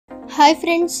Hi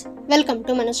friends, welcome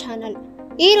to మన channel.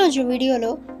 ఈరోజు వీడియోలో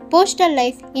పోస్టల్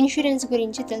లైఫ్ ఇన్సూరెన్స్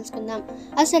గురించి తెలుసుకుందాం.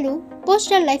 అసలు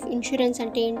పోస్టల్ లైఫ్ ఇన్సూరెన్స్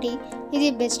అంటే ఏంటి, ఇది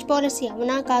బెస్ట్ పాలసీ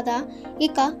అవునా కాదా,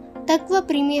 ఇక తక్కువ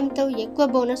ప్రీమియంతో ఎక్కువ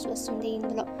బోనస్ వస్తుంది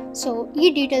ఇందులో. సో ఈ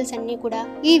డీటెయిల్స్ అన్నీ కూడా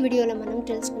ఈ వీడియోలో మనం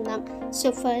తెలుసుకుందాం. సో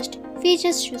ఫస్ట్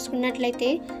ఫీచర్స్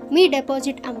చూసుకున్నట్లయితే మీ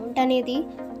డిపాజిట్ అమౌంట్ అనేది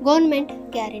గవర్నమెంట్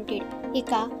గ్యారంటీడ్,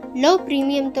 ఇక లో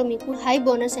ప్రీమియంతో మీకు హై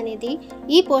బోనస్ అనేది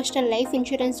ఈ పోస్టల్ లైఫ్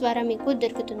ఇన్సూరెన్స్ ద్వారా మీకు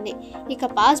దొరుకుతుంది. ఇక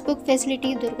పాస్బుక్ ఫెసిలిటీ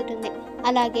దొరుకుతుంది.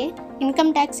 అలాగే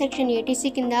ఇన్కమ్ ట్యాక్స్ సెక్షన్ 80C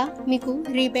కింద మీకు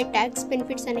రీబేట్ ట్యాక్స్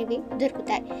బెనిఫిట్స్ అనేవి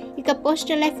దొరుకుతాయి. ఇక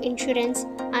postal life insurance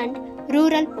and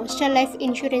rural postal life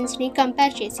ఇన్సూరెన్స్ని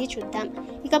compare చేసి చూద్దాం.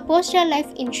 ఇక పోస్టల్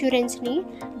లైఫ్ ఇన్సూరెన్స్ని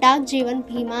డాక్ జీవన్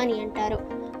బీమా అని అంటారు.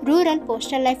 రూరల్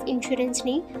పోస్టల్ లైఫ్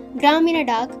ఇన్సూరెన్స్ని గ్రామీణ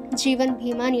డాక్ జీవన్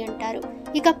బీమా అని అంటారు.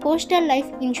 ఇక పోస్టల్ లైఫ్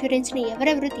ఇన్సూరెన్స్ని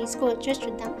ఎవరెవరు తీసుకోవచ్చో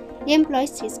చూద్దాం.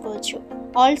 ఎంప్లాయీస్ తీసుకోవచ్చు,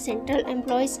 all central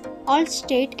employees, all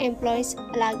state employees,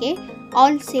 అలాగే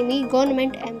all semi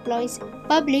government employees,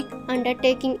 public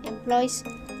undertaking employees,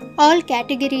 all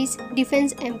categories,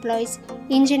 defence employees,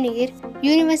 engineer,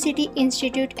 university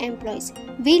institute employees,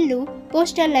 వీళ్ళు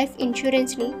పోస్టల్ లైఫ్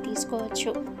ఇన్సూరెన్స్ని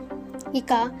తీసుకోవచ్చు.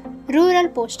 ఇక రూరల్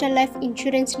పోస్టల్ లైఫ్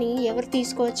ఇన్సూరెన్స్ని ఎవరు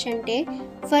తీసుకోవచ్చు అంటే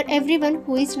for everyone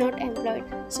who is not employed.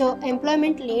 So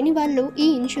employment లేని వాళ్ళు ఈ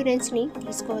ఇన్సూరెన్స్ని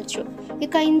తీసుకోవచ్చు.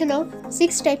 ఇక ఇందులో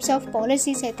 6 టైప్స్ ఆఫ్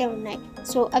పాలసీస్ అయితే ఉన్నాయి.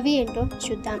 సో అవి ఏంటో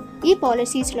చూద్దాం. ఈ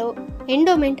పాలసీస్లో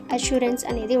ఎండోమెంట్ అష్యూరెన్స్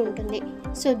అనేది ఉంటుంది.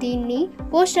 సో దీన్ని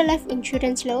పోస్టల్ లైఫ్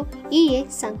ఇన్సూరెన్స్లో ఈఏ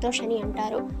సంతోష్ అని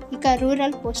అంటారు. ఇక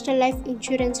రూరల్ పోస్టల్ లైఫ్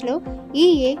ఇన్సూరెన్స్లో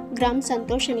ఈఏ గ్రామ్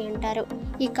సంతోష్ అని అంటారు.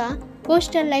 ఇక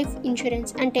పోస్టల్ లైఫ్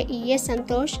ఇన్సూరెన్స్ అంటే ఈఏ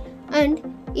సంతోష్ అండ్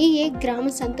ఈఏ గ్రామ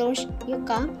సంతోష్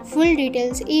యొక్క ఫుల్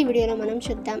డీటెయిల్స్ ఈ వీడియోలో మనం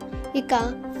చూద్దాం. ఇక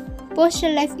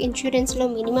పోస్టల్ లైఫ్ ఇన్సూరెన్స్లో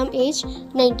minimum age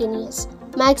 19 years,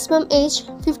 maximum age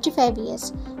 55 years.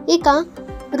 ఇక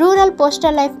రూరల్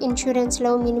పోస్టల్ లైఫ్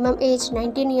ఇన్సూరెన్స్లో minimum age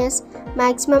 19 years,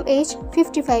 maximum age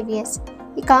 55 years.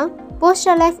 ఇక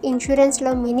పోస్టల్ లైఫ్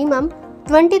ఇన్సూరెన్స్లో మినిమం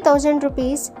 20,000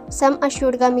 రూపీస్ సమ్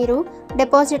అష్యూర్డ్గా మీరు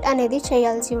డిపాజిట్ అనేది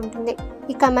చేయాల్సి ఉంటుంది.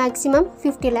 ఇక maximum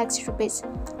 50 lakhs rupees.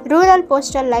 Rural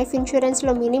postal life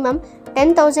ఇన్సూరెన్స్లో minimum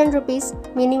 10,000 rupees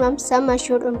minimum sum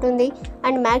assured ఉంటుంది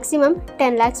అండ్ మ్యాక్సిమం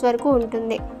 10 lakhs వరకు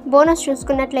ఉంటుంది. బోనస్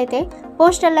చూసుకున్నట్లయితే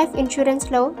పోస్టల్ లైఫ్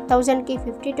ఇన్సూరెన్స్లో 1000కి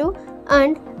 52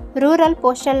 అండ్ రూరల్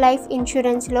పోస్టల్ లైఫ్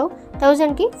ఇన్సూరెన్స్లో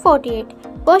 1000కి 48.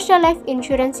 పోస్టల్ లైఫ్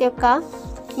ఇన్సూరెన్స్ యొక్క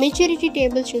మెచ్యూరిటీ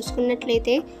టేబుల్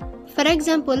చూసుకున్నట్లయితే for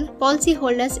example policy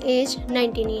holders age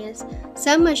 19 years,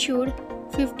 sum assured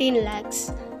 15 lakhs,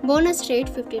 bonus rate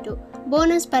 52,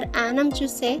 bonus per annum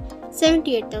చూస్తే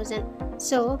 78,000.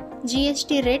 So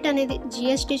GST rate అనేది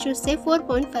GST చూస్తే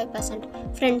 4.5%.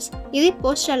 ఫ్రెండ్స్, ఇది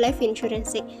postal life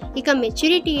ఇన్సూరెన్సే. ఇక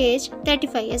maturity age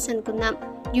 35 years అనుకుందాం.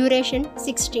 Duration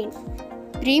 16,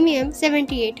 premium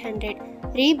 7,800,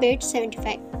 రీబేట్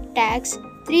 75, tax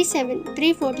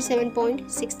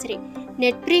 347.63,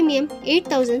 net premium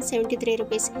 8,073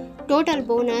 rupees, total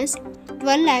bonus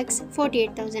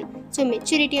 12,48,000. So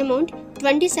maturity amount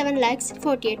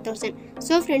 27,48,000.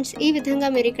 So friends, ఈ విధంగా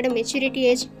మీరు ఇక్కడ maturity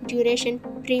age, duration,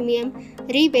 premium,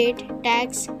 రీబేట్,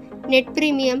 tax, net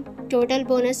premium, total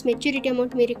bonus, maturity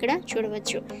amount మీరు ఇక్కడ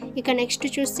చూడవచ్చు. ఇక నెక్స్ట్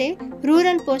చూస్తే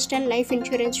రూరల్ పోస్టల్ లైఫ్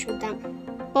ఇన్సూరెన్స్ చూద్దాం.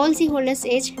 Policy holders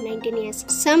age 19 years,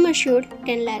 sum assured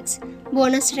 10 lakhs,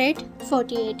 bonus rate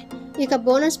 48, ఇక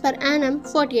బోనస్ పర్ యానం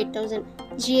 48,000,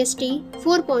 జిఎస్టీ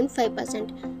 4.5%.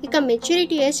 ఇక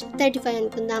మెచ్యూరిటీ ఏజ్ 35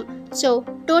 అనుకుందాం. So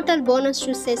total bonus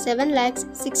చూస్తే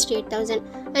 7,68,000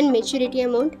 and maturity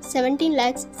amount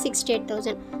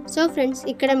 17,68,000. So friends,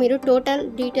 ఇక్కడ మీరు టోటల్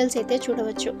డీటెయిల్స్ అయితే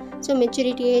చూడవచ్చు. So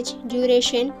maturity age,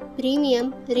 duration, premium,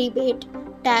 రీబేట్,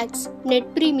 tax, net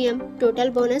premium,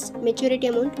 total bonus, maturity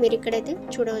amount మీరు ఇక్కడైతే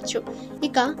చూడవచ్చు.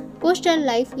 ఇక పోస్టల్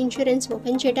లైఫ్ ఇన్సూరెన్స్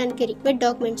ఓపెన్ చేయడానికి required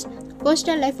documents.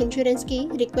 Postal life ఇన్సూరెన్స్కి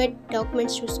required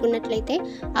documents చూసుకున్నట్లయితే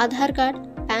ఆధార్ కార్డ్,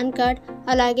 పాన్ కార్డ్,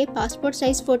 అలాగే passport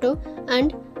size photo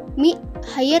and me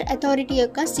higher authority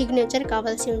యొక్క signature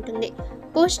కావాల్సి ఉంటుంది.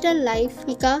 పోస్టల్ లైఫ్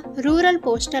ఇక రూరల్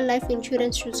పోస్టల్ లైఫ్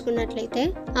ఇన్సూరెన్స్ చూసుకున్నట్లయితే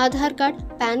Aadhaar card,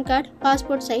 pan card,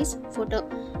 passport size photo.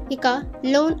 ఇక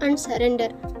loan and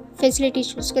surrender facility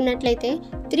చూసుకున్నట్లయితే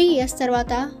 3 years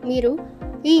తర్వాత మీరు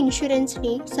ఈ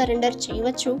ఇన్సూరెన్స్ని సరెండర్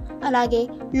చేయవచ్చు, అలాగే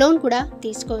లోన్ కూడా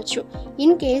తీసుకోవచ్చు.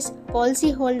 In case policy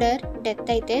holder death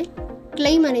అయితే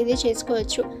క్లెయిమ్ అనేది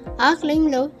చేసుకోవచ్చు. ఆ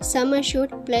క్లెయిమ్లో sum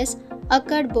assured plus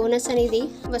occurred bonus అనేది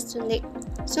వస్తుంది.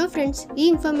 సో ఫ్రెండ్స్, ఈ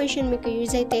ఇన్ఫర్మేషన్ మీకు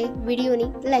యూజ్ అయితే వీడియోని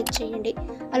లైక్ చేయండి,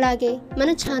 అలాగే మన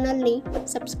ఛానల్ని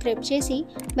సబ్స్క్రైబ్ చేసి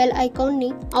బెల్ ఐకాన్ని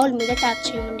ఆల్ మీద ట్యాప్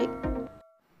చేయండి.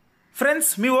 Friends,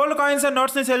 me old coins and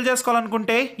నోట్స్ని cell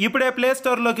చేసుకోవాలనుకుంటే ఇప్పుడే ప్లే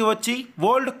స్టోర్లోకి వచ్చి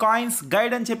ఓల్డ్ కాయిన్స్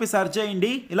గైడ్ అని చెప్పి సెర్చ్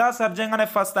చేయండి. ఇలా సెర్చ్ చేయగానే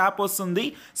ఫస్ట్ యాప్ వస్తుంది.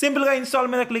 సింపుల్గా ఇన్స్టాల్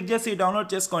మీద క్లిక్ చేసి డౌన్లోడ్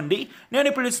చేసుకోండి. నేను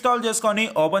ఇప్పుడు ఇన్స్టాల్ చేసుకొని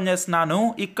ఓపెన్ చేస్తున్నాను.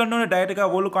 ఇక్కడ నుండి డైరెక్ట్గా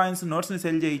ఓల్డ్ కాయిన్స్ నోట్స్ని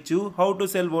సెల్ చేయొచ్చు. How to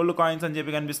cell old coins అని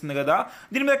చెప్పి కనిపిస్తుంది కదా,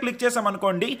 దీని మీద క్లిక్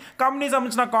చేసామనుకోండి కంపెనీ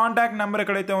సంబంధించిన కాంటాక్ట్ నెంబర్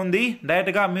ఎక్కడైతే ఉంది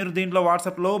డైరెక్ట్గా మీరు దీంట్లో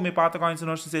వాట్సాప్లో మీ పాత కాయిన్స్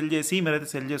నోట్స్ని సెల్ చేసి మీరైతే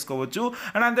సెల్ చేసుకోవచ్చు.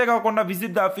 అండ్ అంతేకాకుండా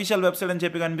విజిట్ ద అఫీషియల్ వెబ్సైట్ అని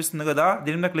చెప్పి కనిపిస్తుంది కదా,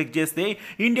 దీని మీద క్లిక్ చేస్తే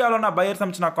ఇండియాలో ఉన్న బయర్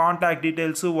సంబంధించిన కాంటాక్ట్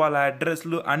డీటెయిల్స్, వాళ్ళ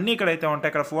అడ్రస్లు అన్నీ ఇక్కడైతే ఉంటాయి.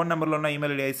 ఇక్కడ ఫోన్ నెంబర్లు ఉన్నాయి,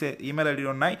 ఈమెయిల్ ఐడి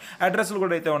ఉన్నాయి, అడ్రస్లు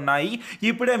కూడా అయితే ఉన్నాయి.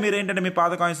 ఇప్పుడే మీరు ఏంటంటే మీ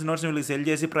పాత కాయిన్స్ నోట్స్ వీళ్ళకి సెల్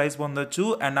చేసి ప్రైస్ పొందొచ్చు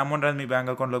అండ్ అమౌంట్ అనేది మీ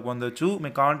బ్యాంక్ అకౌంట్లోకి పొందొచ్చు.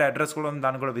 మీ కాంటాక్ట్ అడ్రస్ కూడా ఉంది,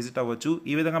 దాన్ని కూడా విజిట్ అవ్వచ్చు.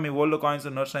 ఈ విధంగా మీ ఓల్డ్ కాయిన్స్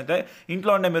నోట్స్ అయితే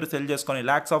ఇంట్లో ఉండే మీరు సెల్ చేసుకొని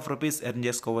lakhs of rupees ఎర్న్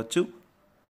చేసుకోవచ్చు.